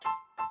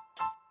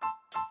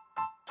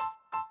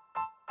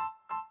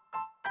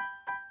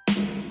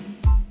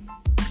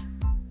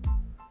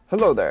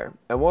Hello there,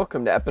 and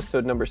welcome to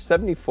episode number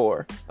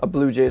 74 of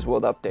Blue Jays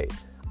World Update.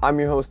 I'm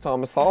your host,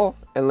 Thomas Hall,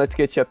 and let's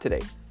get you up to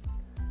date.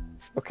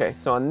 Okay,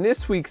 so on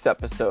this week's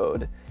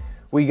episode,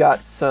 we got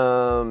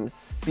some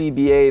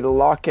CBA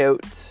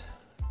lockout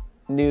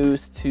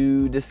news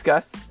to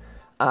discuss.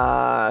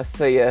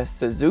 Seiya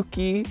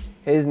Suzuki,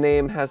 his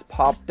name has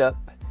popped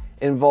up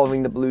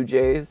involving the Blue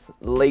Jays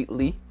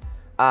lately.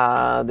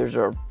 There's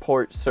a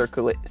report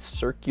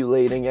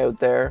circulating out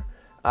there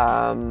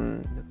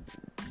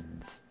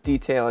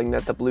detailing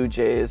that the Blue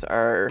Jays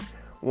are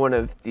one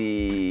of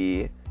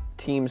the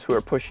teams who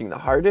are pushing the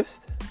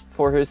hardest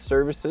for his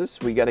services.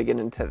 We got to get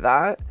into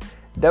that.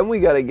 Then we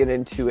got to get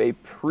into a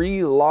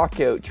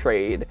pre-lockout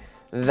trade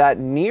that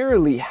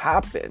nearly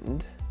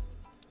happened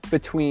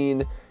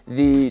between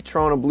the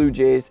Toronto Blue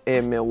Jays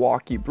and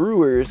Milwaukee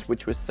Brewers,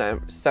 which was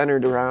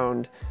centered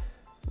around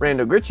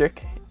Randal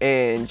Grichuk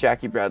and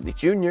Jackie Bradley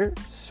Jr.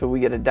 So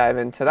we got to dive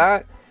into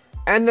that.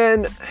 And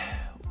then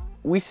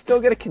we still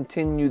got to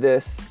continue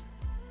this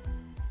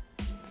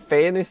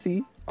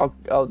fantasy,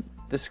 I'll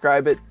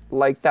describe it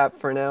like that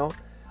for now,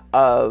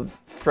 of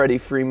Freddie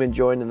Freeman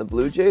joining the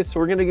Blue Jays. So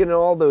we're going to get into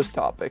all those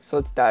topics. So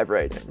let's dive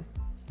right in.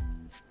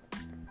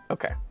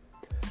 Okay.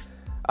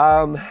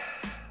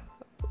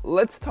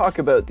 Let's talk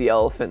about the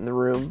elephant in the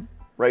room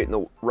right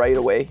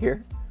away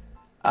here.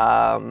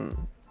 And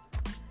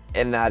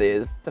that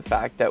is the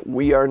fact that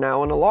we are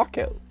now in a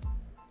lockout.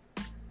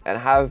 And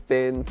have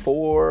been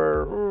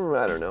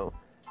for,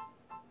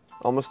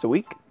 almost a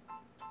week.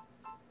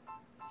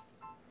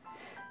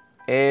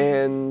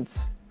 And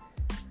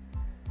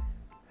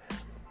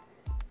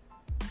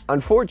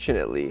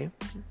unfortunately,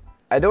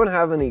 I don't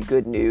have any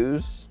good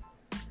news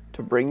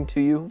to bring to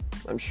you.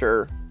 I'm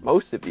sure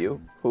most of you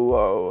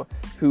who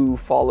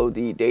follow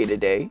the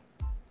day-to-day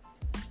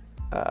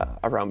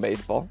around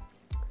baseball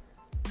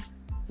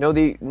know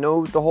the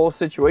whole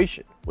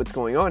situation, what's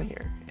going on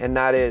here. And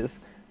that is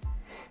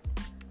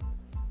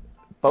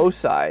both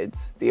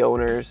sides, the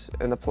owners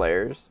and the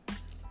players,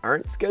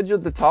 aren't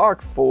scheduled to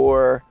talk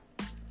for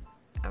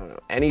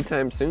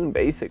anytime soon,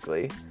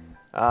 basically.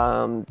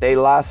 They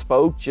last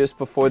spoke just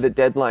before the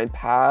deadline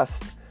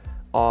passed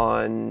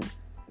on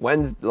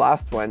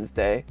last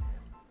Wednesday.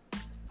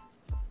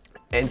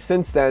 And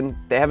since then,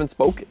 they haven't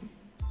spoken.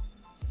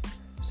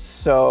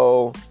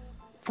 So,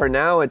 for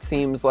now, it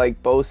seems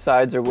like both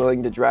sides are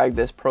willing to drag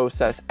this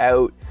process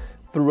out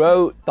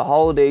throughout the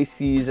holiday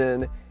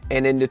season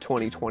and into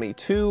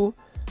 2022.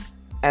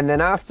 And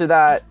then after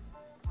that,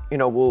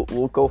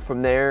 we'll go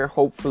from there.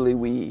 Hopefully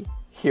we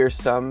hear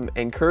some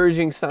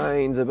encouraging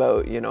signs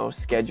about,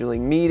 scheduling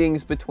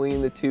meetings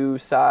between the two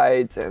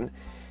sides and,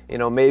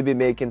 maybe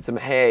making some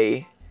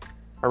hay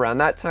around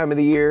that time of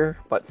the year.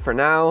 But for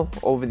now,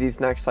 over these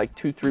next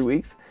 2-3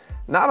 weeks,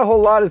 not a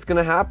whole lot is going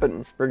to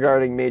happen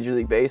regarding Major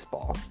League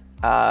Baseball.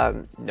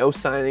 No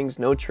signings,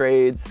 no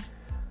trades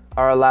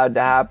are allowed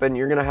to happen.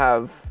 You're going to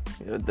have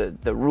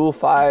the Rule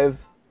 5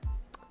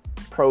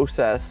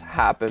 process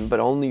happen, but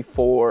only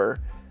for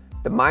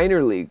the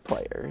minor league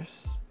players.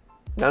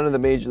 None of the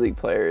major league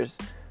players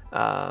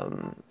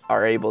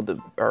are able to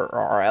or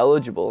are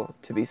eligible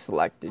to be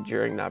selected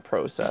during that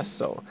process.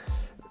 So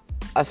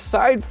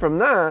aside from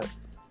that,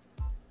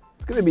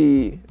 it's going to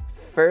be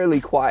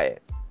fairly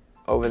quiet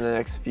over the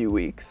next few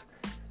weeks.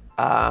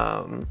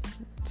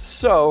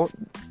 So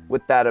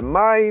with that in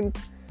mind,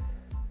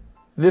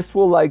 this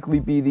will likely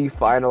be the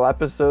final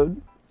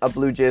episode of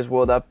Blue Jays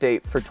World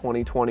Update for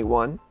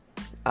 2021.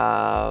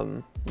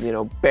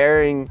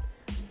 Bearing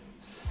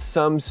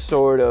some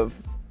sort of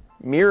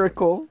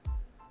miracle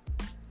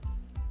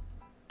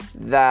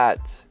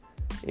that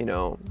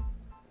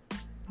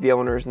the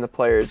owners and the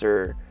players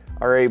are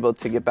able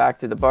to get back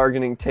to the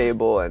bargaining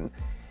table and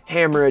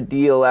hammer a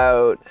deal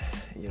out,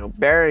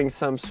 bearing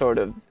some sort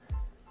of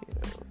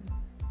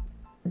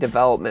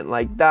development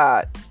like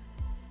that,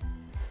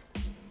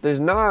 there's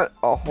not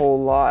a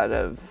whole lot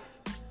of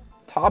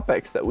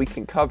topics that we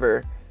can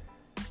cover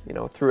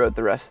throughout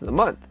the rest of the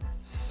month.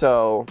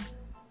 So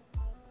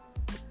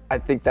I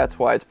think that's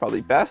why it's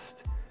probably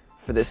best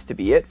for this to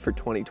be it for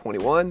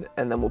 2021,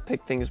 and then we'll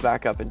pick things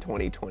back up in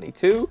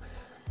 2022.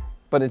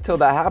 But until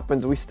that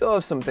happens, we still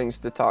have some things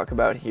to talk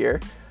about here.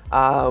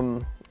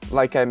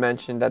 Like I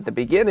mentioned at the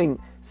beginning,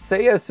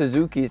 Seiya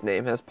Suzuki's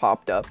name has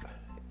popped up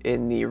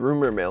in the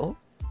rumor mill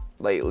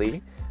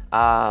lately.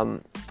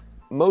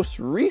 Most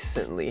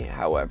recently,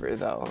 however,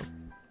 though,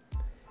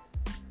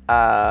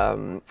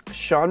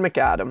 Sean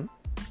McAdam,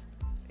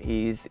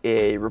 he's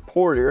a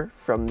reporter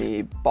from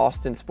the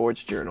Boston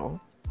Sports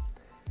Journal.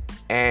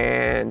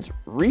 And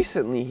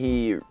recently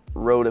he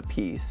wrote a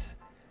piece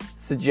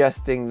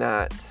suggesting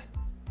that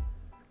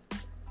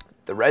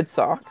the Red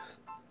Sox,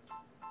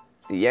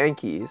 the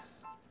Yankees,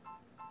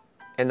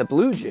 and the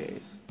Blue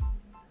Jays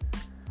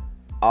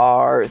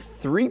are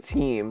three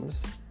teams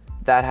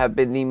that have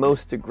been the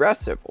most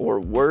aggressive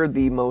or were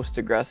the most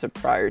aggressive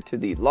prior to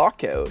the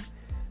lockout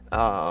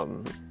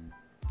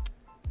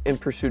in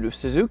pursuit of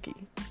Suzuki.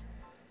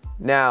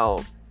 Now,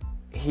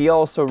 he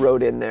also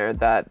wrote in there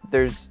that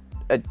there's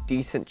a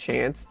decent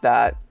chance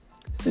that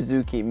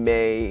Suzuki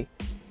may,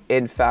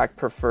 in fact,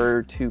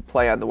 prefer to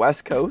play on the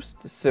West Coast,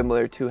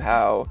 similar to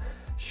how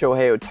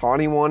Shohei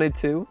Ohtani wanted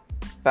to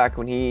back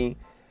when he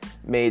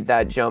made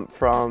that jump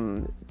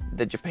from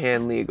the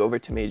Japan League over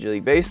to Major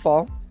League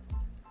Baseball.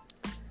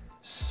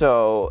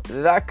 So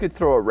that could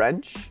throw a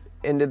wrench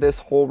into this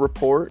whole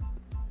report,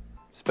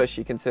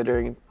 especially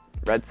considering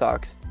Red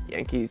Sox,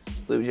 Yankees,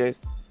 Blue Jays,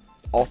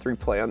 all three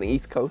play on the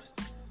East Coast.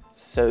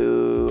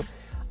 So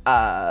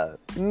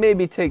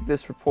maybe take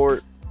this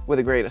report with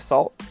a grain of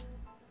salt.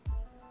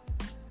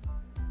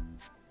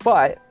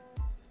 But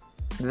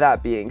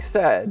that being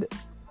said,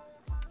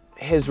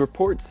 his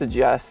report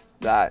suggests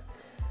that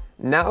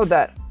now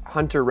that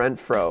Hunter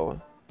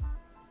Renfroe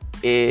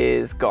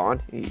is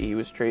gone, he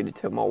was traded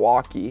to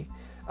Milwaukee,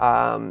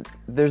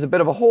 there's a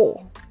bit of a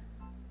hole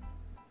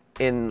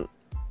in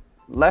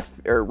left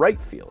or right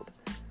field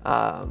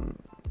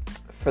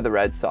for the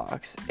Red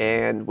Sox.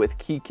 And with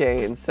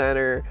Kike in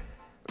center,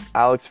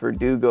 Alex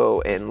Verdugo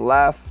in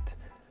left,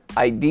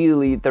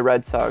 ideally the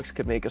Red Sox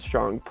could make a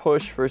strong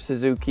push for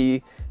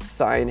Suzuki,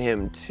 sign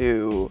him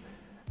to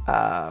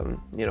a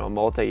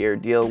multi-year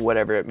deal,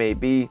 whatever it may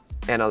be,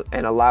 and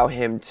allow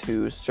him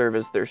to serve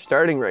as their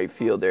starting right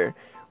fielder,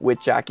 with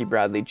Jackie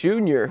Bradley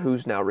Jr.,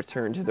 who's now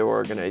returned to their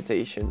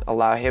organization,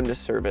 allow him to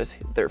serve as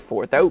their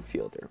fourth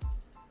outfielder.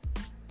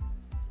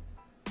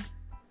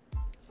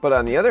 But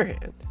on the other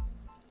hand,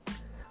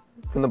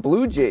 from the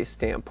Blue Jays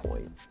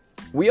standpoint,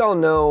 we all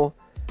know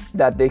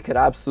that they could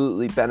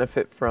absolutely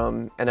benefit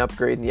from an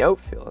upgrade in the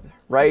outfield,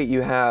 right?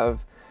 You have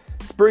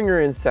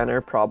Springer in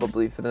center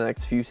probably for the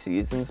next few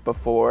seasons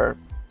before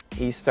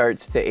he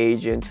starts to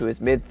age into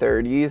his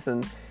mid-30s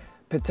and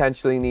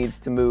potentially needs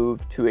to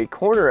move to a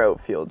corner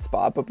outfield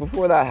spot. But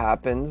before that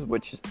happens,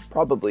 which is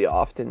probably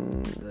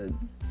often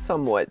a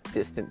somewhat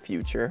distant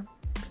future,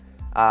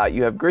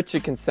 you have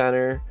Grichuk in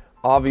center.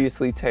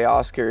 Obviously,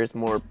 Teoscar is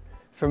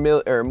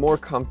more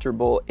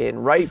comfortable in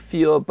right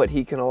field, but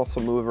he can also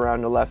move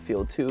around to left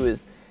field too.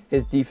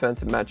 His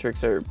defensive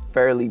metrics are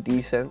fairly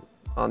decent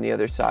on the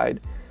other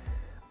side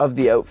of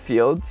the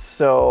outfield.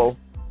 So,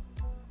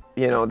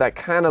 that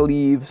kind of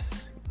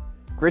leaves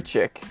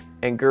Grichuk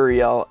and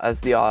Gurriel as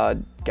the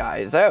odd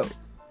guys out.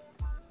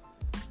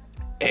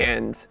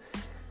 And,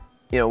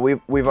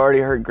 we've already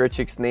heard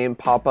Grichuk's name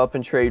pop up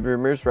in trade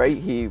rumors, right?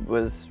 He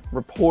was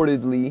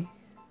reportedly,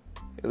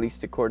 at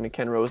least according to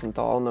Ken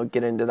Rosenthal, and I'll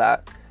get into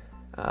that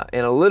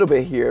in a little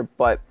bit here,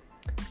 but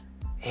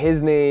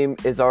his name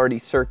is already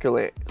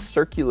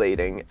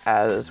circulating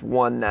as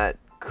one that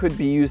could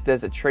be used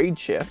as a trade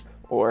chip,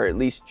 or at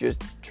least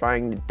just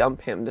trying to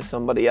dump him to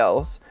somebody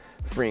else,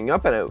 freeing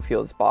up an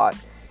outfield spot.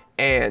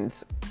 And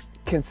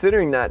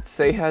considering that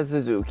Seiya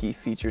Suzuki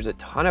features a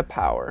ton of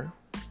power,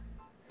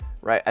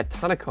 right, a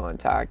ton of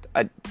contact,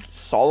 a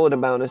solid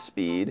amount of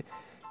speed,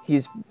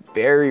 he's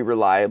very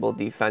reliable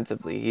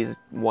defensively. He's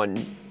won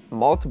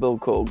multiple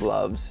Gold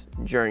Gloves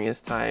during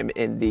his time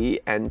in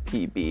the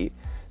NPB.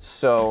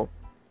 So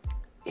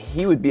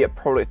he would be a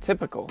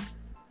prototypical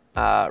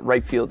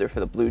right fielder for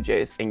the Blue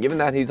Jays. And given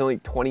that he's only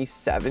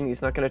 27,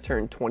 he's not going to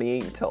turn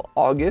 28 until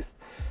August.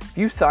 If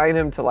you sign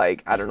him to a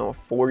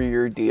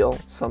 4-year deal,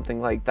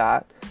 something like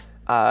that,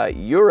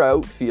 your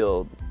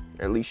outfield,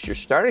 or at least your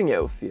starting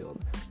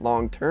outfield,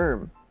 long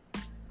term,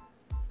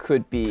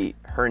 could be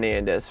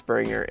Hernandez,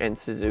 Springer, and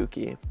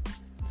Suzuki.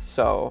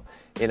 So,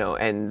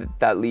 and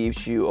that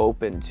leaves you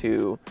open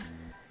to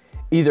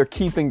either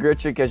keeping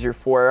Grichuk as your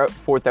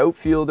fourth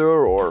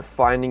outfielder or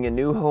finding a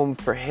new home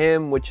for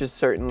him, which is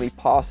certainly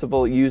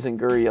possible, using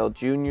Gurriel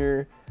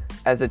Jr.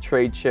 as a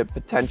trade chip,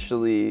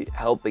 potentially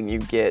helping you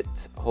get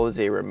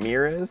Jose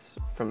Ramirez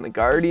from the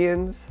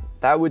Guardians.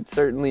 That would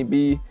certainly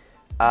be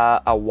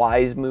a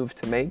wise move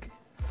to make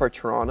for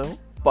Toronto.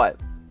 But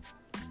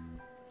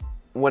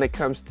when it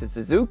comes to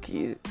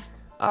Suzuki,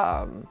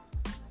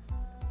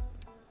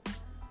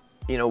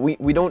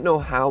 we don't know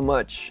how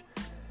much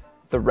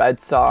the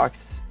Red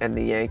Sox and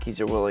the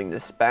Yankees are willing to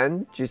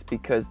spend, just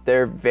because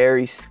they're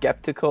very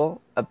skeptical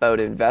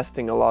about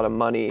investing a lot of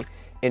money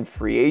in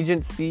free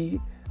agency,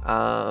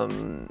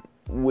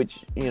 which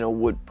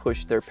would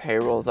push their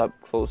payrolls up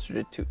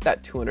closer to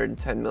that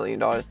 $210 million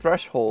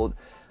threshold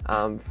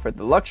for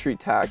the luxury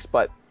tax.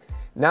 But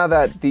now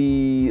that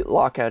the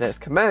lockout has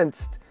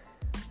commenced,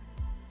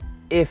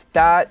 if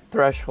that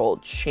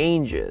threshold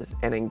changes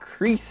and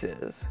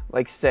increases,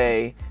 like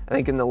say, I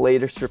think in the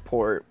latest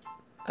report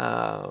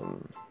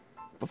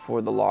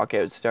before the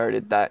lockout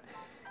started, that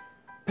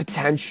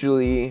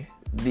potentially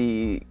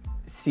the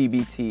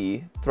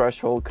CBT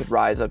threshold could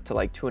rise up to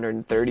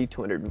 $230,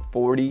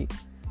 $240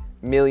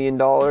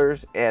 million.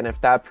 And if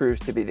that proves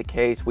to be the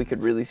case, we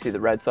could really see the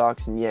Red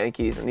Sox and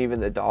Yankees, and even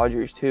the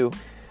Dodgers too,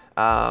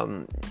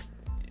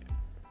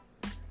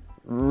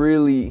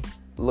 really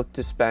look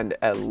to spend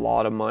a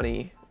lot of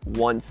money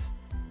once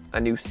a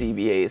new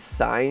CBA is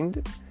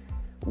signed,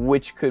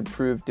 which could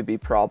prove to be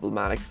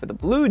problematic for the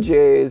Blue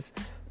Jays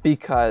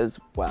because,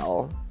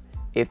 well,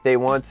 if they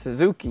want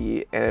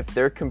Suzuki and if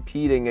they're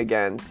competing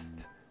against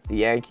the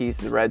Yankees,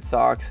 the Red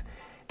Sox,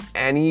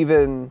 and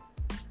even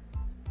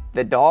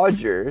the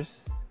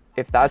Dodgers,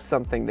 if that's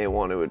something they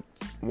want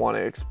to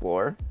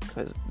explore,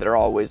 because they're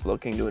always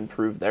looking to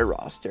improve their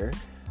roster,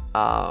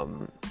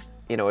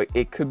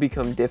 it could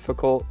become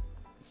difficult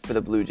for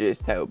the Blue Jays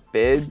to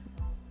outbid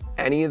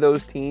any of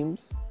those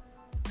teams,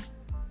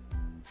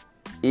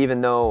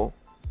 even though,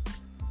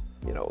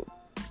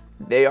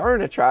 they are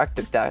an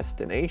attractive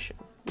destination.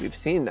 We've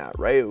seen that,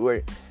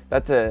 right?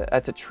 That's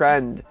a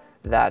trend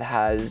that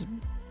has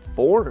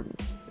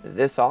formed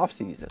this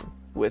offseason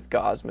with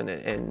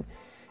Gausman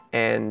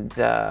and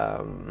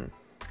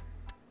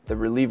the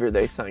reliever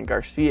they signed,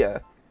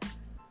 Garcia.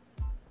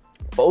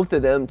 Both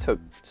of them took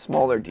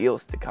smaller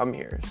deals to come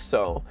here.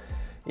 So,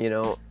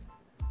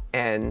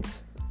 and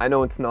I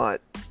know it's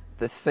not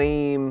the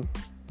same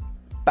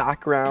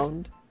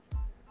background,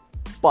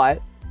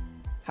 but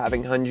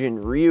having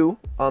Hyunjin Ryu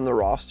on the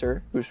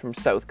roster, who's from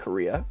South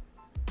Korea,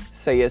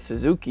 Seiya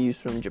Suzuki, who's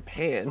from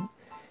Japan,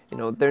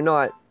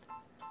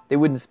 they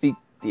wouldn't speak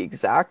the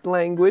exact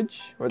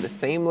language or the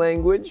same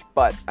language,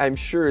 but I'm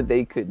sure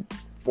they could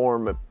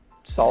form a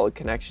solid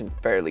connection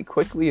fairly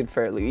quickly and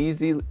fairly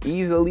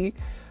easily.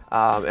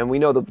 And we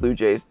know the Blue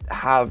Jays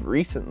have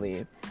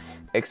recently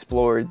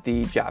explored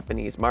the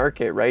Japanese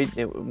market, right?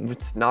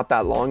 It's not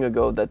that long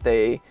ago that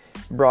they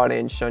brought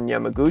in Shun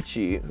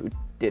Yamaguchi, who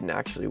didn't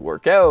actually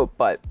work out,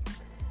 but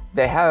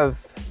they have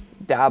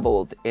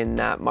dabbled in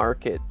that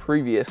market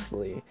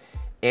previously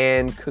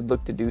and could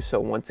look to do so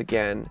once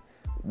again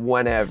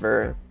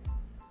whenever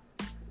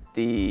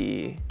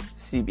the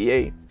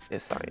CBA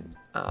is signed.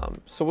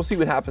 So we'll see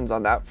what happens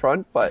on that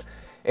front, but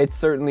it's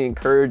certainly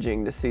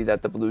encouraging to see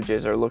that the Blue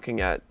Jays are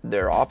looking at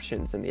their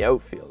options in the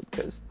outfield,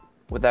 because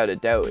without a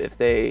doubt, if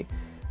they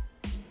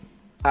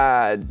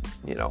add,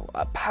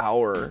 a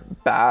power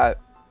bat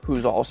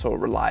who's also a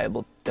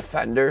reliable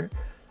defender,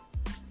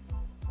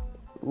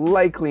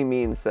 likely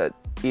means that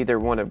either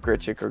one of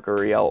Grichuk or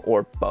Gurriel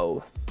or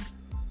both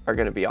are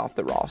going to be off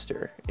the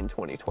roster in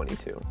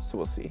 2022. So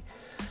we'll see.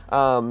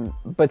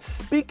 But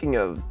speaking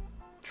of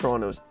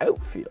Toronto's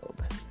outfield,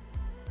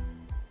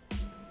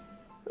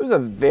 there was a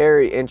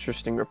very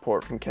interesting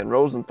report from Ken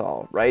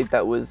Rosenthal, right?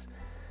 That was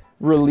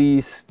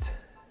released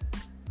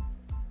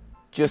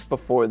just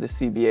before the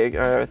CBA,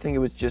 or I think it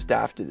was just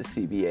after the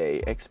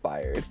CBA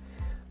expired,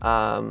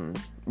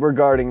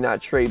 regarding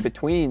that trade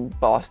between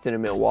Boston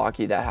and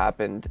Milwaukee that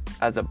happened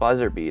as a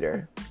buzzer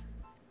beater.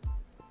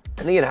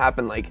 I think it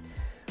happened like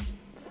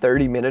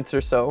 30 minutes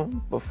or so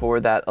before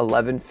that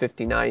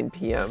 11:59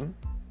 p.m.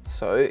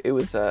 So it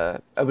was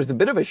a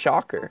bit of a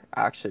shocker,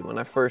 actually, when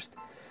I first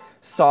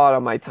saw it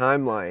on my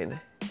timeline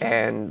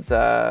and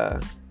saw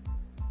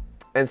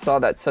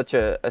that such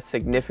a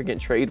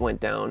significant trade went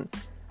down,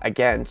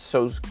 again,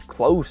 so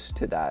close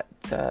to that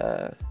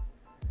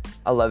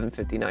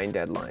 11:59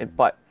 deadline.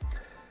 But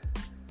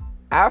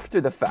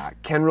after the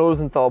fact, Ken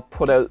Rosenthal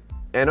put out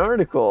an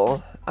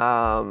article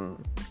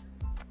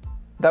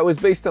that was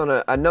based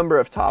on a number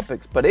of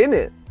topics, but in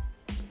it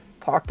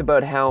talked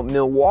about how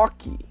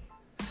Milwaukee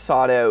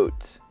sought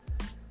out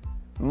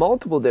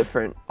multiple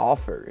different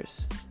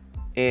offers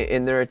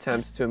in their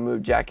attempts to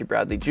move Jackie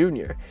Bradley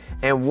Jr.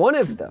 And one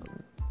of them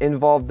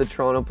involved the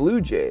Toronto Blue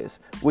Jays,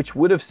 which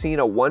would have seen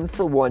a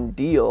 1-for-1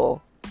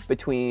 deal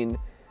between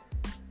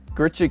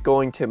Grichuk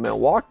going to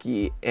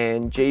Milwaukee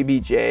and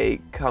JBJ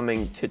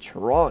coming to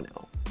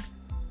Toronto.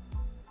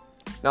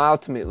 Now,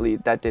 ultimately,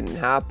 that didn't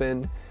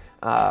happen.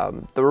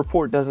 The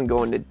report doesn't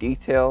go into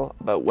detail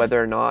about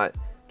whether or not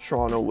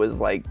Toronto was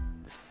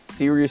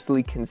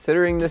seriously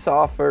considering this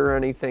offer or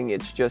anything.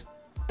 It's just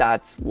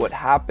that's what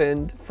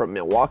happened from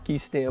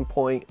Milwaukee's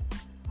standpoint.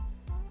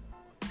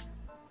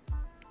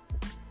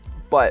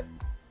 But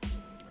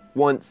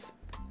once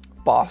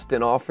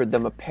Boston offered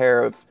them a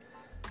pair of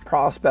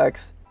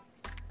prospects,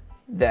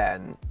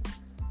 then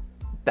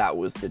that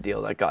was the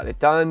deal that got it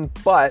done.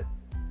 But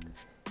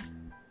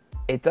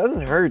it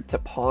doesn't hurt to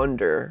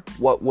ponder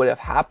what would have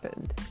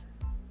happened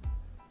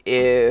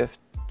if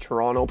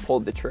Toronto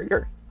pulled the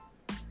trigger.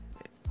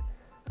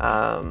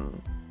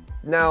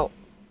 Now,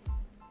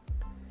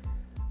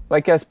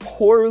 as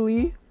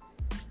poorly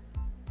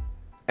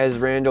as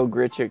Randal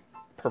Grichuk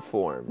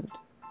performed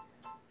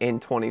in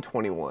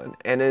 2021,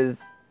 and as,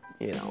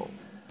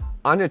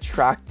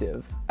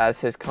 unattractive as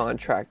his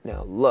contract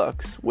now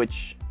looks,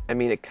 which,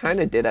 it kind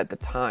of did at the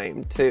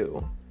time,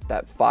 too,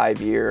 that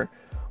 5-year,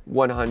 the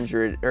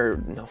 5-year,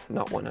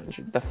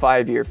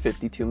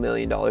 $52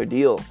 million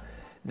deal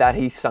that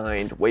he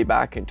signed way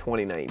back in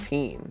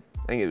 2019.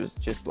 I think it was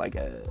just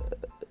a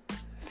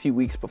few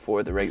weeks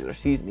before the regular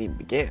season even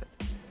began.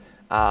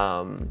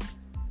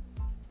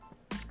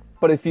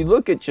 But if you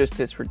look at just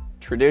his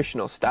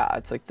traditional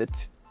stats, the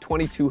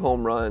 22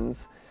 home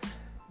runs,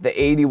 the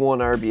 81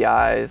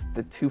 RBIs,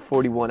 the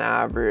 241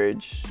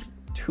 average,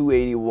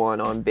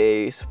 281 on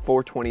base,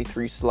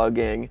 423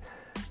 slugging,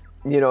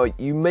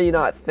 you may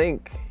not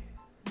think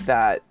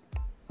that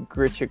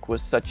Grichuk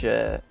was such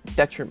a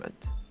detriment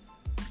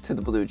to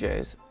the Blue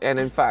Jays. And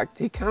in fact,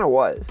 he kind of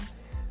was.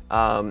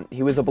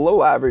 He was a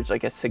below average,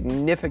 a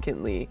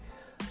significantly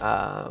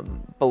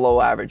below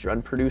average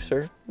run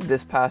producer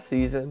this past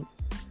season.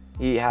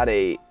 He had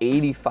a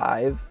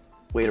 85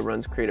 weighted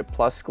runs created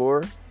plus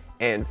score.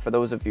 And for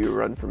those of you who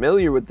are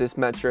unfamiliar with this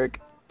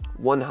metric,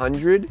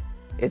 100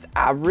 is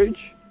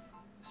average.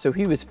 So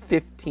he was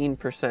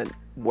 15%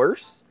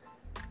 worse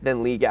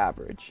than league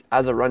average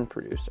as a run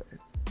producer.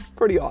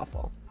 Pretty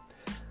awful.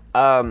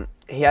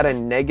 He had a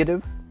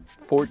negative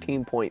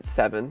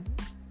 14.7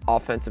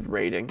 offensive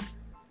rating.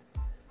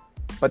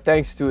 But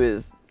thanks to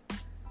his,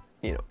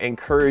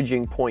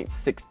 encouraging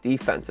 0.6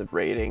 defensive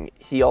rating,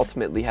 he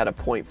ultimately had a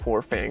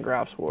 0.4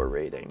 Fangraphs WAR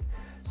rating.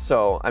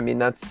 So,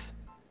 that's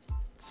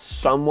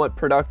somewhat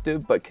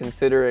productive, but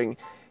considering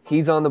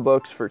he's on the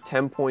books for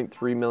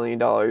 $10.3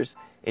 million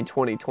in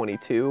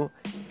 2022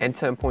 and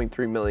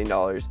 $10.3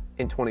 million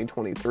in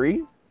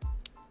 2023,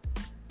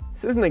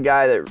 this isn't a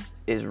guy that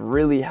is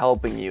really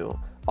helping you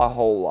a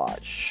whole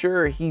lot.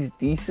 Sure, he's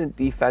decent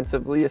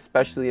defensively,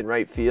 especially in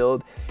right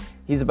field.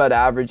 He's about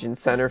average in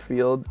center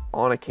field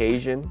on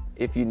occasion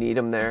if you need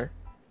him there.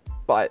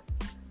 But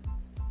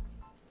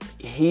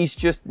he's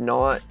just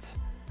not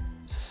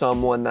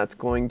someone that's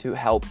going to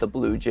help the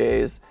Blue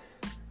Jays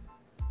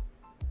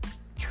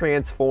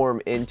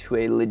transform into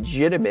a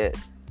legitimate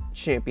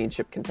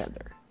championship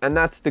contender. And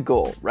that's the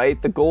goal,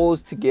 right? The goal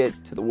is to get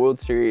to the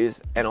World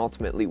Series and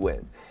ultimately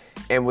win.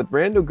 And with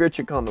Randal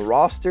Grichuk on the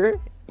roster,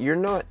 you're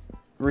not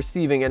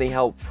receiving any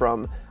help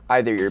from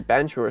either your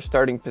bench or a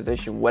starting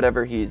position,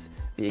 whatever he's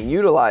being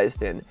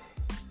utilized in.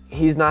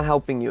 He's not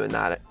helping you in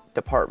that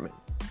department.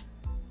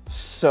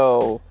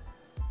 So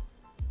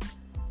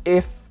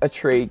if a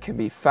trade can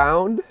be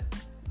found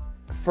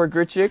for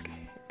Grichuk,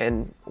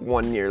 and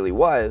one nearly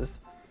was,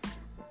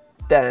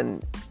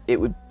 then it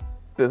would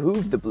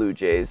behoove the Blue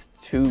Jays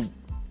to,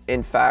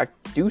 in fact,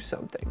 do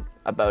something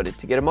about it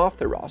to get him off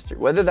the roster.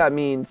 Whether that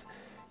means,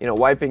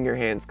 wiping your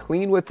hands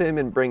clean with him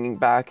and bringing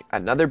back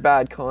another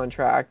bad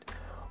contract,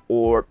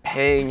 or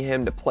paying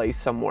him to play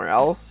somewhere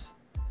else.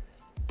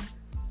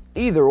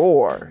 Either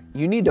or,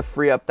 you need to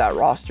free up that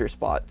roster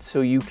spot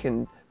so you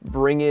can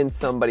bring in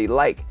somebody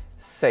like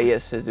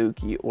Seiya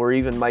Suzuki or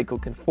even Michael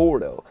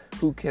Conforto,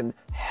 who can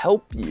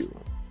help you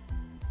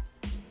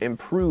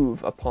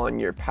improve upon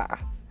your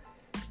path.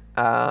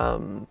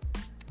 And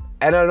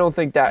I don't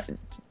think that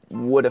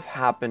would have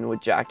happened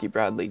with Jackie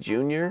Bradley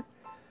Jr.,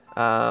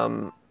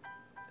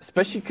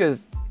 especially because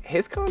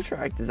his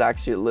contract is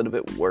actually a little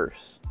bit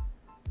worse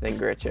than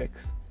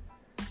Grichuk's.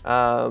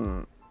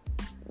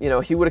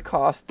 He would have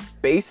cost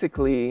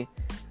basically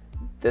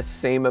the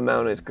same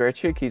amount as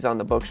Grichuk. He's on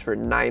the books for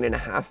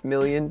 $9.5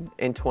 million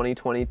in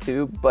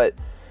 2022, but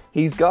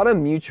he's got a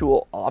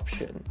mutual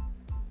option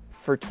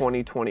for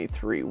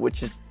 2023,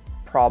 which is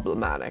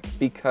problematic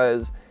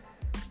because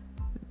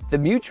the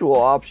mutual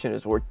option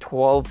is worth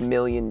 $12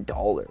 million,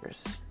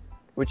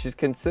 which is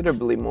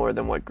considerably more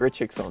than what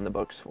Grichuk's on the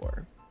books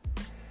for.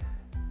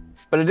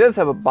 But it does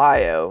have a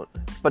buyout,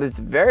 but it's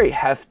very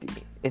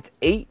hefty. It's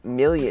 $8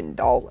 million.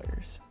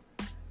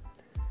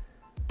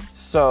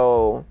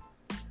 So,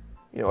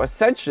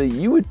 essentially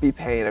you would be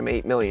paying him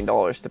 $8 million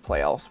to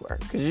play elsewhere,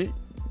 because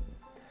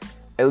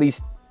at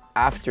least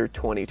after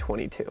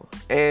 2022.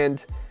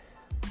 And,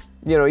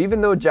 even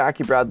though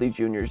Jackie Bradley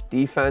Jr.'s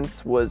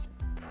defense was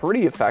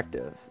pretty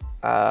effective,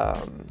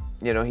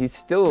 he's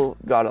still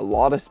got a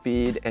lot of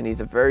speed, and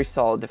he's a very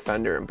solid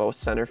defender in both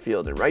center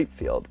field and right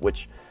field,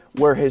 which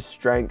were his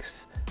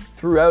strengths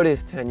throughout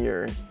his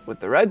tenure with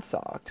the Red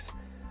Sox.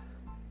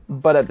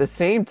 But at the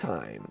same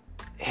time,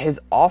 his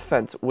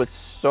offense was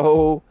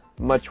so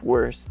much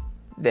worse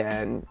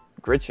than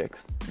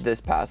Grichuk's this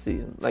past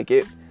season.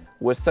 It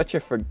was such a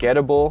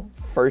forgettable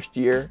first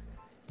year,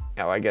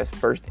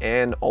 first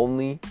and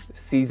only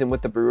season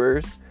with the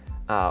Brewers.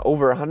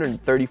 Over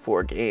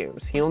 134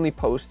 games. He only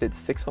posted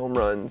 6 home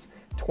runs,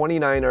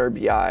 29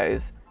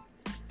 RBIs,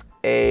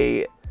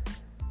 a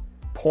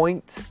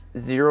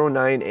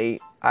 .098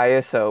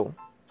 ISO,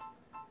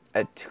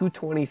 a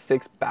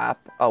 226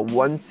 BAP, a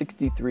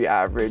 163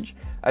 average,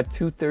 a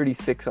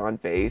 236 on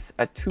base,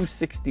 a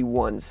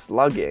 261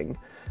 slugging,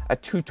 a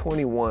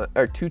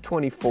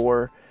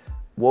 224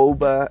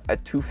 WOBA, a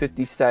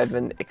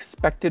 257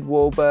 expected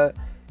WOBA,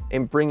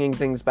 and bringing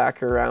things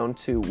back around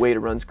to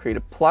weighted runs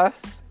created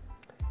plus,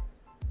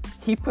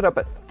 he put up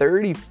a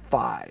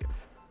 35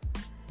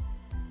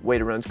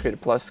 weighted runs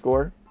created plus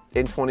score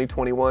in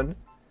 2021,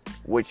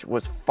 which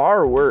was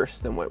far worse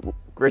than what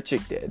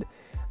Grichuk did.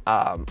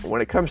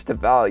 When it comes to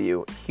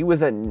value, he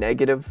was a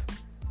negative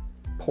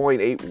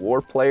 .8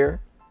 WAR player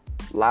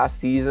last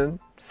season.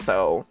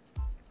 So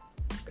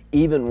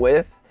even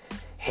with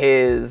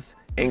his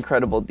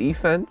incredible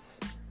defense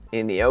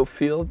in the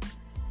outfield,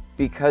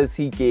 because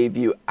he gave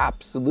you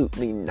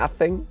absolutely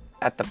nothing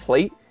at the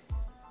plate,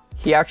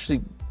 he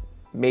actually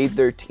made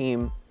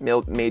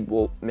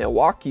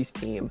Milwaukee's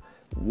team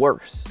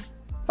worse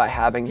by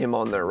having him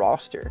on their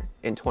roster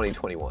in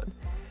 2021.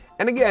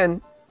 And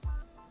again,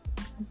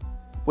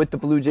 with the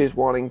Blue Jays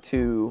wanting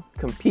to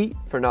compete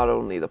for not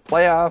only the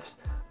playoffs,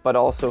 but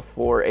also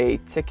for a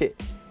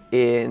ticket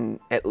in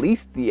at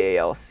least the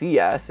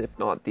ALCS, if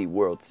not the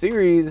World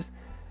Series,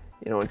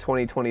 in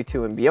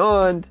 2022 and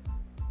beyond,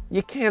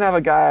 you can't have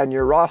a guy on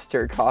your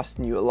roster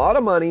costing you a lot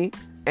of money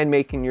and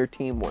making your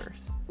team worse,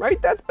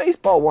 right? That's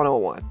baseball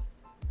 101.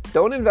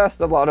 Don't invest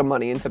a lot of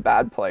money into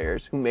bad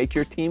players who make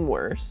your team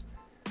worse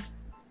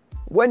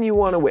when you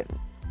want to win,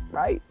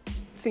 right?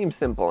 Seems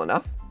simple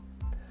enough.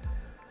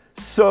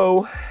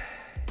 So,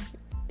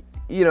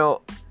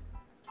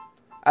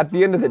 at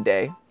the end of the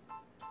day,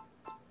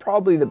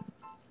 probably the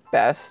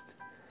best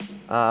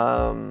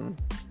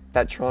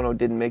that Toronto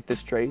didn't make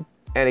this trade.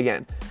 And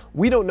again,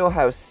 we don't know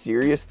how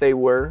serious they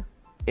were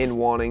in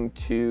wanting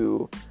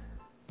to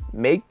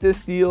make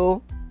this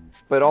deal,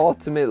 but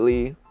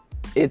ultimately,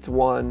 it's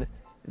one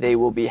they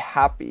will be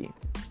happy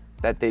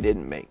that they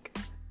didn't make.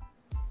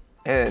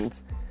 And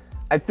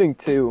I think,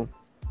 too,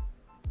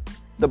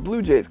 the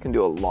Blue Jays can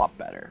do a lot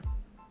better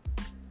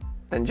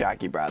than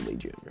Jackie Bradley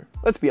Jr.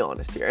 Let's be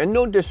honest here. And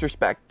no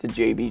disrespect to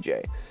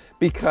JBJ,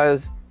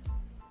 because,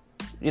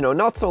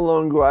 not so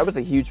long ago, I was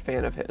a huge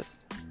fan of his.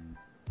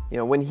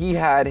 When he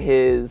had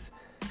his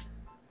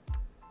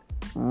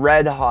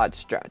red hot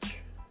stretch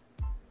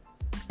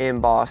in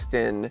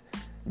Boston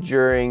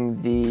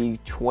during the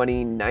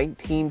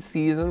 2019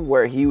 season,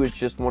 where he was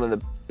just one of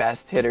the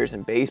best hitters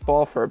in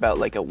baseball for about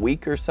like a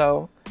week or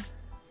so.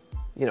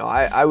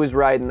 I was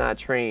riding that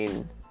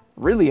train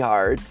really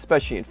hard,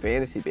 especially in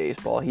fantasy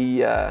baseball.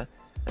 I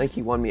think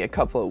he won me a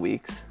couple of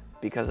weeks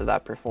because of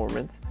that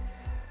performance.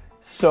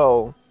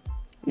 So,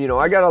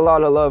 I got a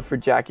lot of love for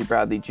Jackie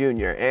Bradley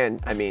Jr.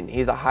 And,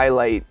 he's a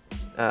highlight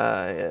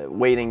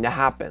waiting to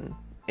happen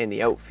in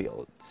the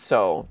outfield.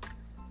 So,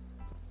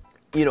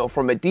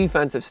 from a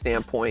defensive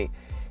standpoint,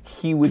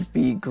 he would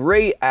be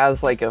great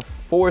as like a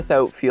fourth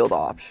outfield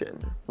option,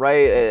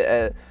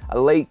 right? A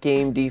late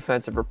game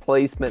defensive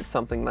replacement,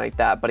 something like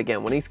that. But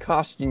again, when he's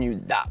costing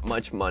you that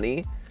much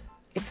money,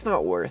 it's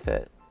not worth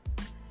it,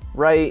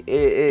 right?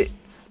 It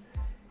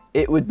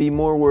would be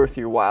more worth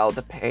your while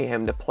to pay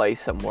him to play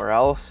somewhere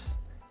else.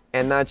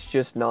 And that's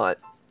just not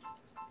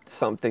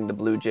something the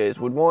Blue Jays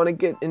would want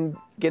to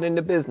get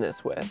into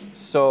business with.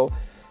 So,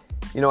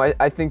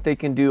 I think they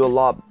can do a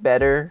lot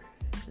better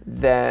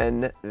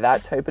than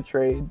that type of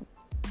trade.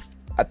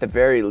 At the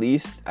very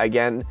least,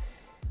 again,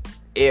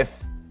 if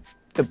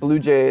the Blue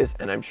Jays,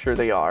 and I'm sure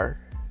they are,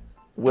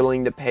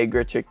 willing to pay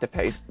Grichuk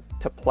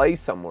to play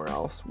somewhere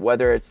else,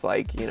 whether it's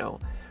like,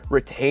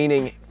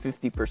 retaining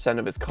 50%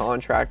 of his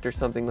contract or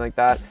something like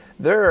that,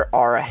 there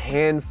are a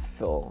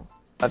handful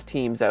of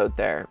teams out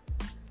there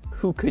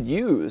who could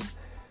use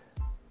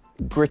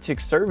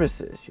Grichuk's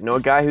services. A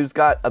guy who's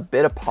got a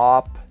bit of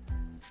pop.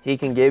 He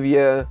can give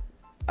you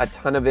a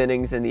ton of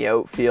innings in the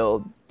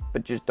outfield,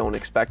 but just don't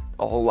expect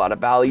a whole lot of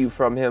value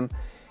from him.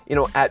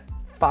 At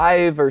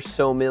 $5 or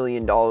so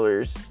million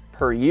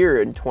per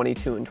year in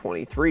 22 and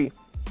 23,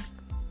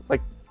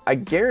 like, I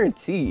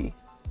guarantee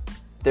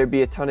there'd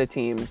be a ton of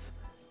teams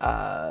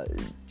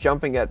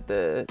jumping at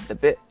the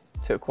bit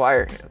to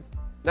acquire him.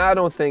 Now, I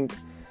don't think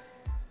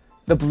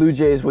the Blue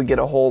Jays would get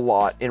a whole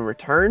lot in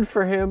return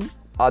for him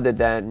other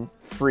than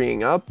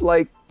freeing up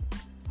like,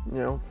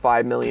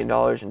 $5 million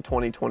in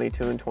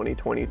 2022 and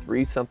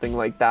 2023, something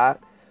like that.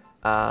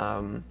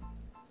 But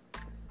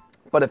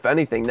if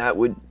anything, that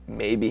would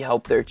maybe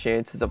help their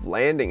chances of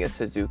landing a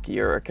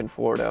Suzuki or a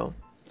Conforto.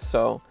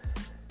 So,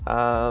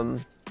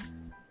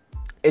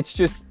 it's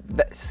just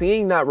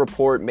seeing that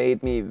report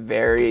made me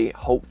very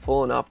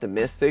hopeful and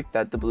optimistic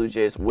that the Blue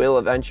Jays will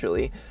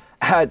eventually,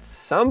 at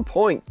some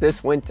point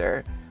this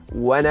winter,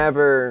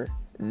 whenever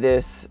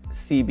this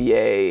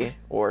CBA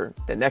or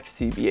the next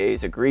CBA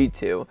is agreed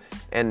to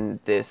and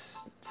this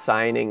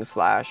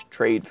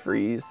signing/trade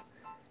freeze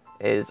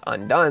is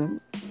undone,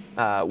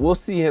 we'll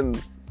see him,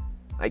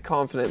 I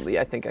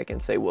think I can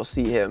say we'll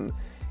see him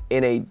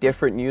in a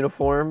different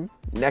uniform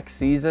next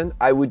season.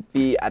 I would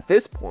be, at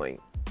this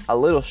point, a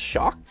little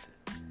shocked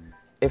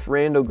if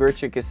Randal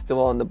Grichuk is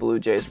still on the Blue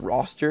Jays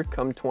roster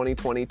come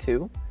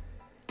 2022.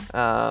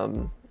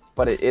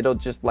 But it'll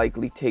just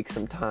likely take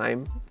some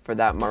time for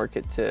that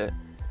market to,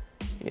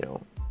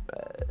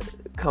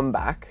 come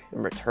back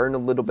and return a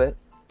little bit.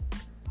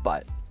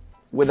 But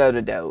without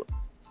a doubt,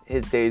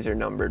 his days are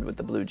numbered with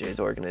the Blue Jays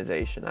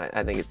organization.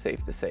 I think it's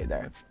safe to say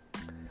there.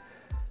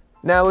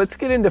 Now, let's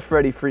get into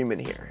Freddie Freeman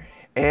here.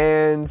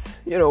 And,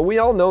 we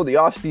all know the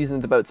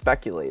offseason's about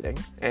speculating,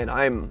 and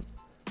I'm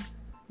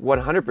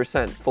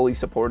 100% fully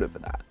supportive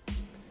of that.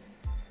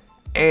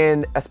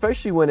 And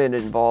especially when it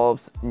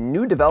involves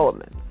new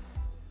developments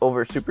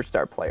over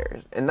superstar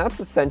players. And that's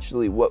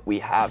essentially what we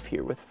have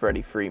here with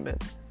Freddie Freeman.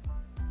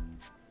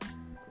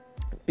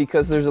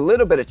 Because there's a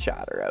little bit of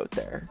chatter out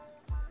there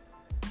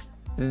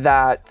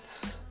that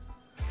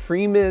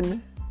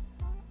Freeman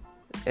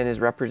and his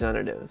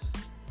representatives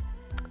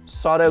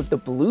sought out the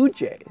Blue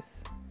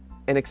Jays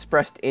and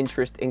expressed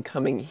interest in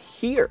coming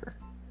here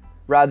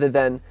rather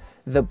than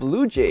the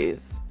Blue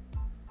Jays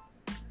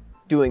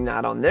doing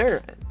that on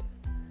their end.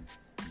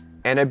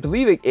 And I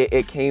believe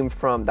it came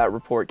from, that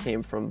report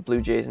came from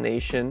Blue Jays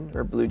Nation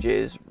or Blue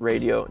Jays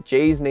Radio,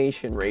 Jays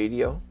Nation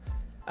Radio.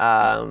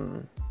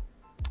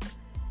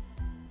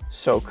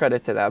 So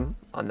credit to them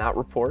on that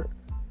report.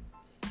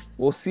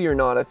 We'll see or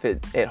not if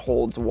it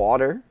holds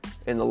water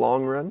in the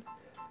long run.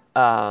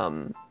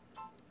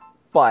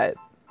 But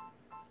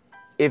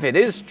if it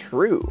is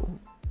true,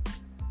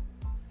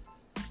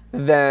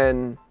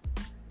 then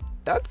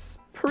that's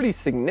pretty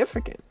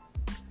significant,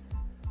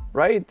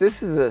 right?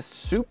 This is a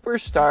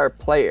superstar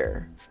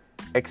player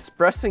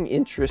expressing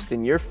interest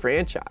in your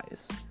franchise.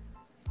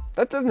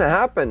 That doesn't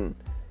happen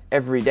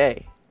every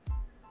day.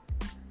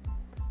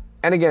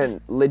 And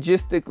again,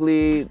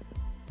 logistically,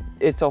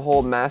 it's a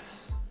whole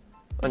mess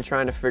on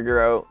trying to figure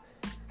out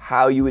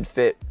how you would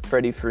fit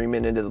Freddie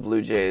Freeman into the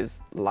Blue Jays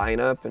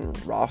lineup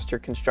and roster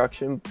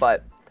construction,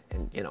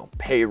 and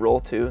payroll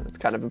too. That's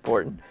kind of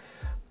important.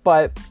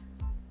 But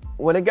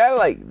when a guy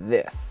like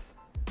this,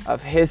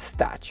 of his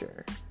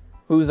stature,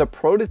 who's a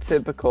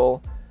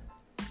prototypical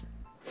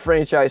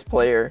franchise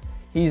player,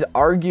 he's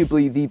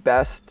arguably the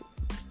best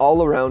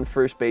all-around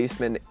first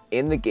baseman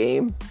in the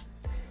game,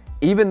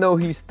 even though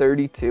he's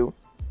 32.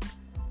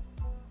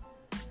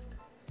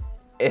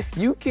 If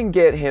you can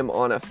get him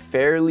on a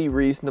fairly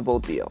reasonable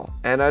deal,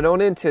 and I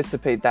don't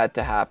anticipate that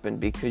to happen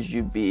because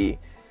you'd be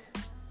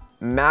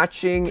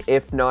matching,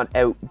 if not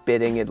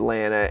outbidding,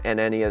 Atlanta and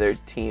any other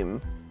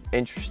team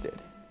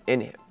interested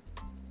in him.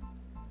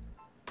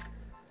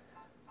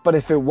 But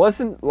if it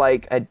wasn't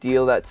like a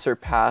deal that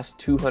surpassed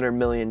 $200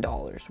 million,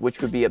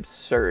 which would be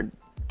absurd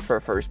for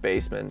a first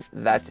baseman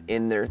that's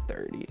in their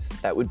 30s,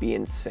 that would be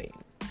insane.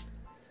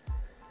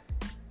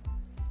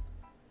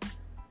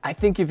 I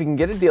think if you can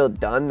get a deal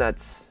done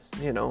that's,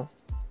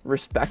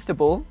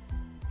 respectable,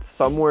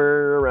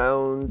 somewhere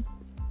around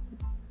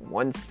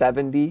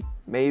 170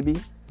 maybe,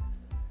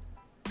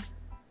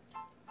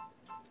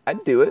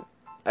 I'd do it.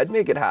 I'd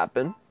make it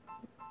happen.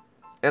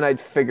 And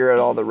I'd figure out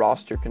all the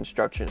roster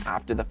construction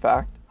after the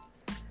fact.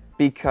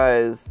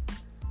 Because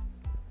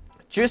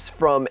just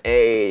from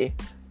a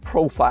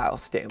profile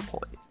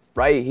standpoint,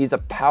 right? He's a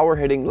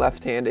power-hitting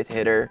left-handed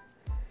hitter.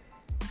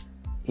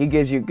 He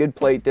gives you good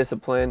plate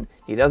discipline.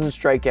 He doesn't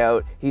strike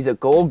out. He's a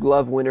Gold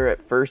Glove winner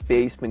at first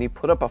baseman. He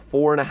put up a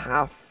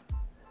 4.5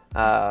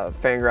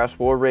 Fangraphs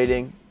WAR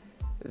rating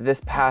this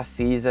past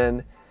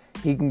season.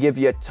 He can give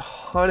you a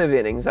ton of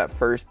innings at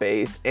first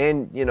base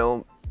and,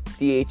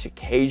 DH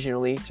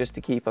occasionally just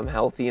to keep him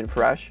healthy and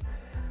fresh.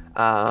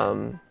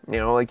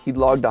 He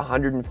logged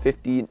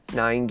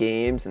 159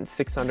 games and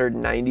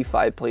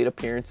 695 plate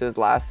appearances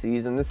last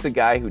season. This is a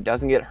guy who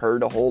doesn't get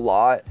hurt a whole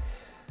lot.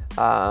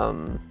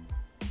 And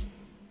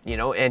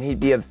he'd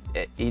be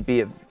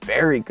a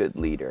very good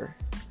leader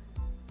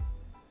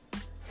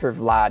for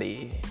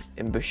Vladdy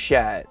and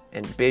Bichette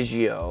and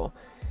Biggio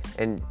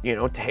and,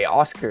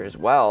 Teoscar as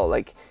well.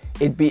 Like,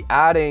 it'd be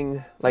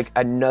adding,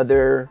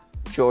 another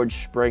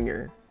George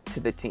Springer to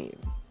the team,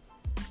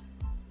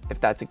 if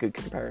that's a good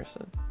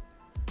comparison.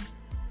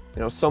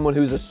 Someone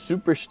who's a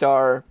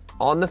superstar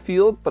on the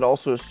field, but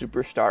also a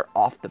superstar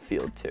off the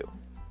field too.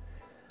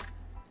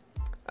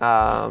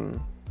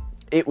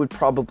 It would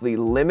probably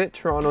limit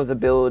Toronto's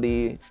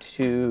ability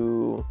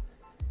to,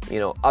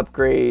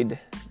 upgrade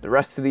the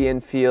rest of the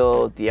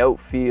infield, the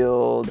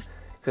outfield,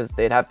 because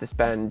they'd have to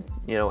spend,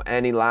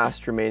 any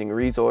last remaining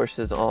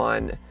resources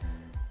on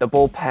the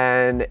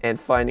bullpen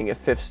and finding a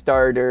fifth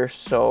starter.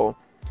 So,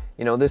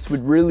 this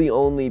would really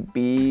only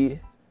be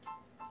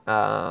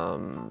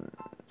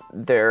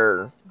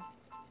their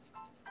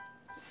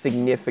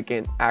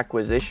significant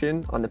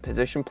acquisition on the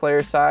position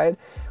player side,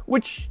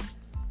 which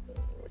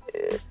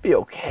it'd be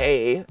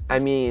okay. I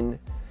mean,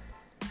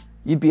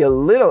 you'd be a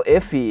little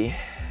iffy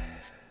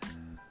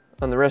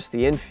on the rest of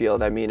the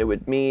infield. I mean, it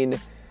would mean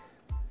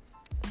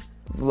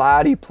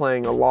Vladdy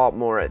playing a lot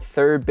more at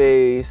third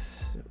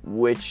base,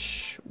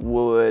 which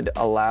would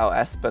allow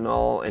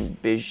Espinal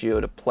and Biggio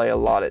to play a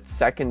lot at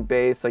second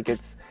base.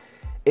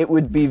 It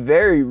would be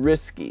very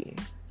risky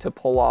to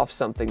pull off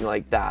something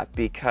like that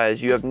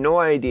because you have no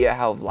idea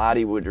how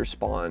Vladdy would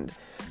respond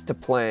to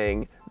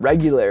playing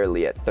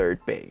regularly at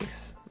third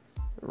base,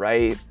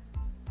 right?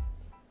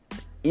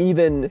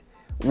 Even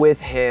with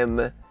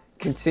him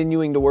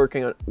continuing to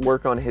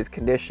work on his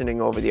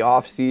conditioning over the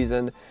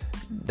offseason,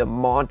 the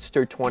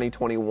monster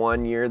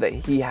 2021 year that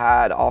he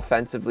had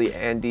offensively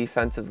and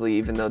defensively,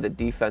 even though the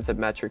defensive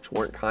metrics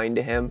weren't kind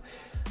to him.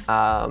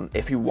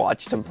 If you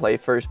watched him play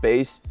first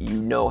base,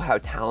 you know how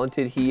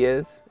talented he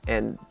is,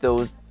 and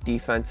those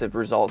defensive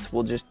results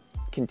will just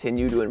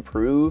continue to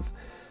improve,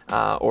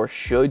 or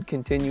should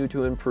continue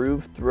to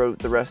improve throughout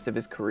the rest of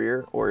his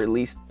career, or at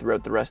least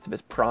throughout the rest of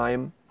his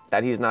prime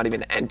that he's not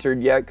even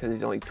entered yet because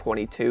he's only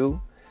 22.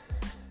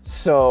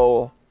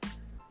 So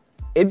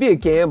it'd be a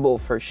gamble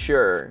for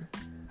sure.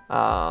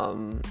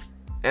 And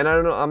I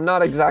don't know, I'm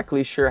not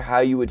exactly sure how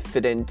you would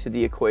fit into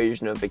the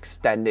equation of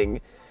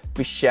extending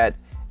Bichette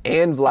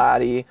and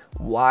Vladdy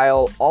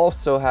while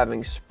also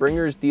having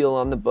Springer's deal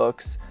on the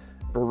books,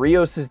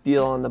 Barrios'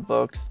 deal on the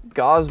books,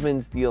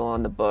 Gausman's deal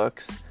on the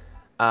books,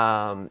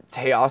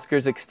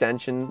 Teoscar's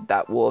extension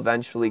that will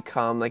eventually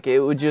come. It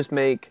would just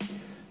make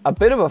a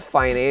bit of a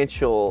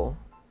financial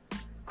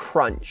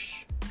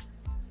crunch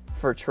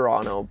for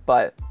Toronto.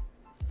 But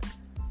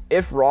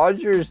if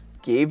Rogers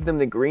gave them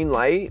the green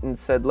light and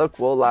said, look,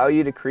 we'll allow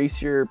you to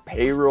increase your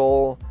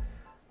payroll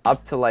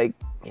up to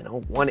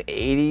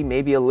 180,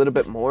 maybe a little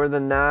bit more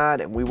than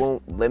that, and we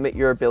won't limit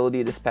your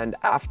ability to spend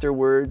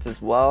afterwards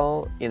as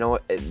well.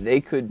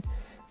 They could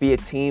be a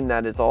team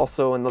that is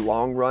also in the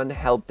long run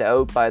helped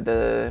out by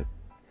the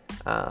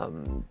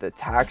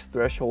tax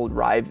threshold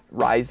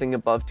rising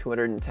above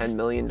 $210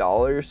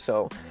 million.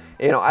 So,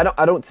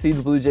 I don't see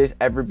the Blue Jays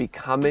ever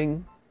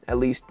becoming, at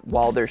least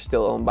while they're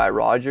still owned by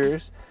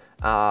Rogers,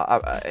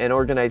 an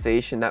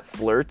organization that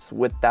flirts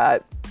with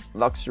that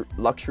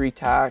luxury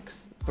tax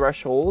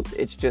threshold.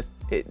 It's just,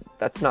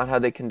 that's not how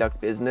they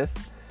conduct business.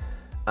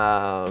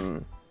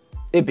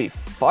 It'd be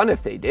fun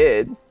if they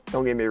did,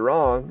 don't get me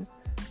wrong,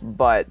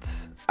 but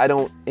I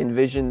don't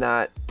envision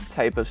that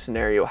type of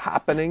scenario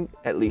happening,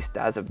 at least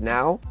as of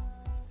now,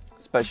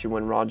 especially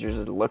when Rogers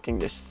is looking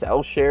to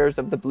sell shares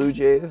of the Blue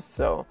Jays.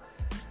 So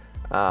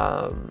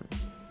that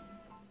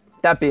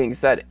being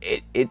said,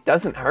 it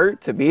doesn't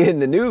hurt to be in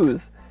the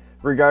news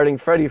regarding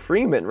Freddie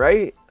Freeman,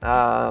 right?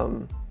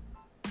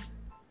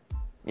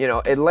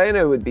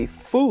 Atlanta would be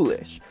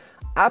foolish,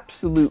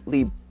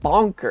 absolutely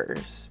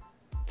bonkers,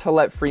 to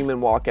let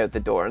Freeman walk out the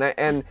door.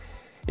 And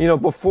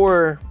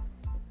before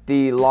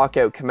the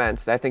lockout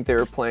commenced, I think they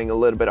were playing a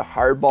little bit of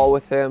hardball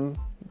with him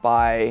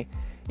by,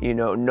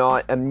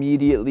 not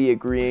immediately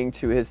agreeing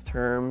to his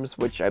terms,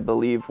 which I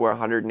believe were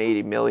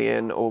 $180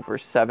 million over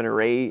 7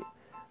 or 8,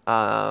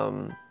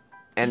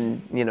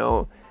 and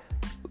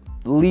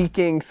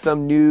leaking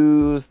some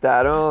news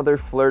that they're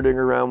flirting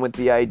around with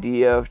the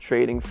idea of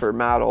trading for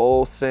Matt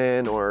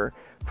Olson or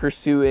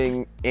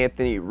pursuing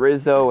Anthony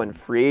Rizzo and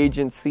free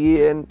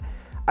agency. And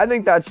I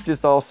think that's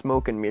just all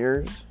smoke and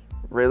mirrors,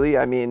 really.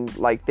 I mean,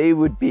 they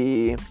would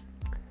be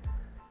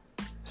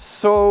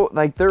so,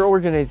 their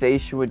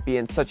organization would be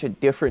in such a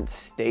different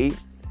state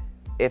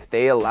if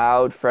they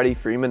allowed Freddie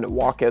Freeman to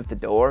walk out the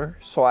door.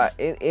 So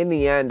in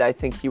the end, I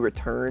think he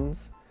returns.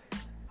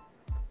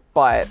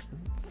 But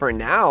for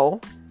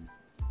now,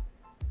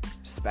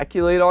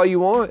 speculate all you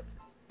want,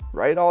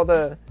 write all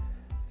the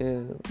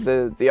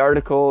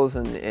articles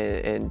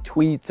and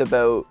tweets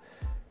about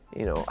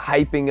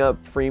hyping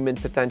up Freeman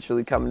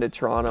potentially coming to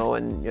Toronto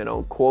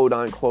and quote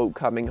unquote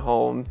coming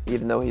home,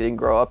 even though he didn't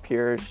grow up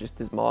here. It's just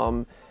his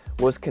mom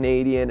was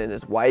Canadian and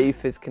his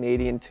wife is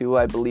Canadian too,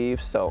 I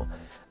believe. So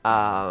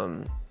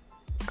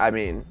I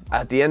mean,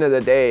 at the end of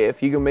the day,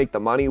 if you can make the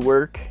money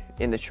work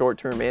in the short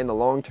term and the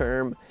long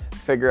term,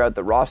 figure out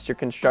the roster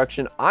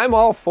construction, I'm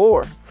all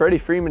for Freddie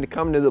Freeman to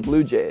come to the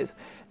Blue Jays.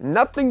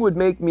 Nothing would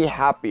make me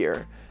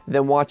happier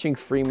than watching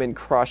Freeman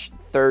crush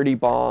 30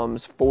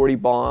 bombs, 40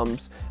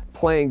 bombs,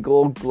 playing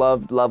Gold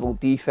Glove level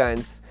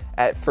defense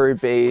at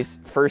first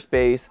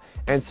base,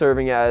 and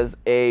serving as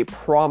a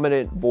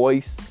prominent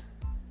voice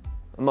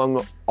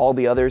among all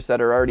the others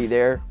that are already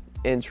there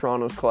in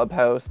Toronto's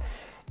clubhouse.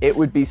 It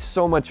would be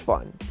so much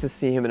fun to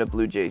see him in a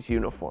Blue Jays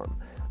uniform.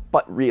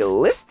 But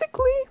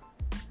realistically,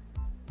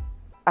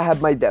 I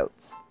have my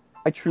doubts.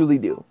 I truly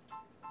do.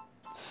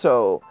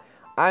 So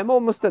I'm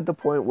almost at the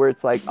point where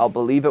it's I'll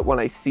believe it when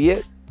I see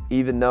it,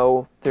 even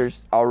though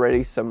there's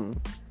already some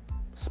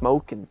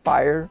smoke and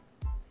fire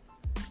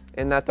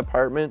in that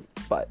department.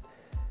 But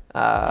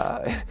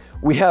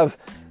we have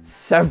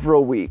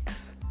several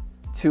weeks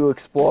to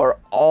explore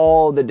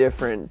all the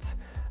different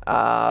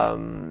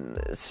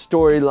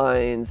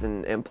storylines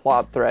and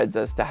plot threads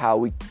as to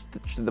how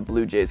the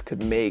Blue Jays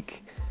could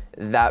make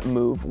that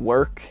move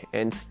work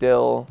and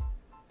still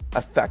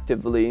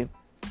effectively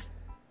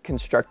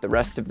construct the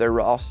rest of their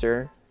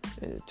roster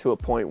to a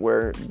point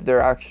where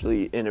they're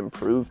actually an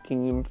improved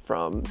team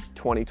from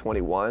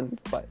 2021.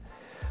 But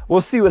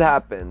we'll see what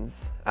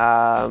happens.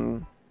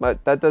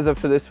 But that does it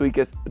for this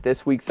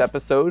week's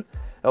episode.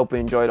 I hope you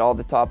enjoyed all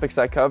the topics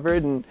I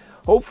covered, and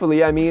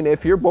hopefully,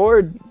 if you're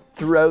bored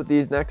throughout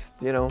these next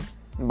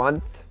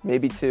month,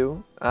 maybe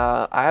 2,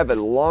 I have a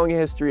long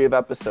history of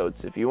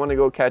episodes. If you want to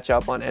go catch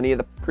up on any of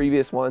the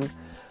previous ones,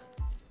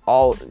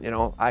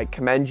 I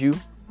commend you.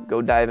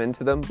 Go dive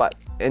into them. But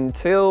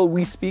until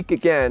we speak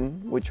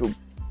again, which will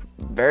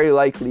very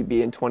likely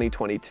be in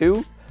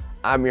 2022,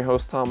 I'm your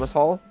host, Thomas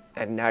Hall,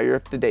 and now you're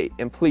up to date.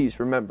 And please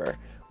remember,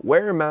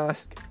 wear a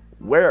mask,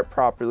 wear it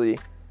properly,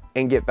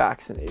 and get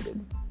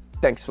vaccinated.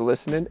 Thanks for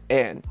listening,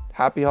 and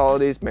happy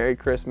holidays, Merry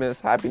Christmas,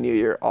 Happy New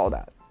Year, all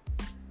that.